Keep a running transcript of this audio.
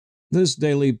This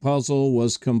daily puzzle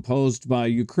was composed by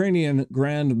Ukrainian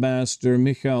Grandmaster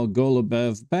Mikhail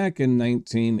Golubev back in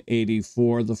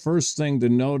 1984. The first thing to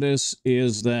notice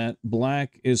is that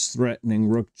black is threatening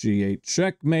rook g8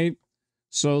 checkmate.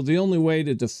 So the only way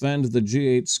to defend the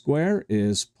g8 square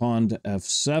is pawn to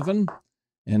f7.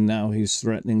 And now he's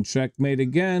threatening checkmate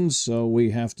again, so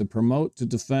we have to promote to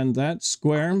defend that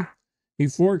square. He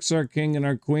forks our king and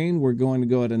our queen. We're going to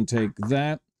go ahead and take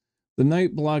that. The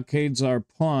knight blockades our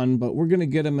pawn, but we're going to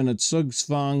get him in a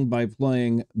zugzwang by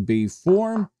playing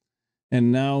b4.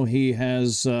 And now he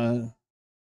has an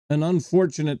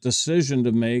unfortunate decision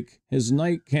to make. His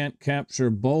knight can't capture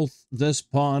both this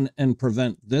pawn and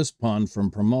prevent this pawn from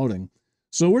promoting.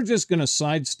 So we're just going to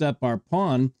sidestep our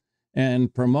pawn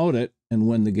and promote it and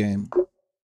win the game.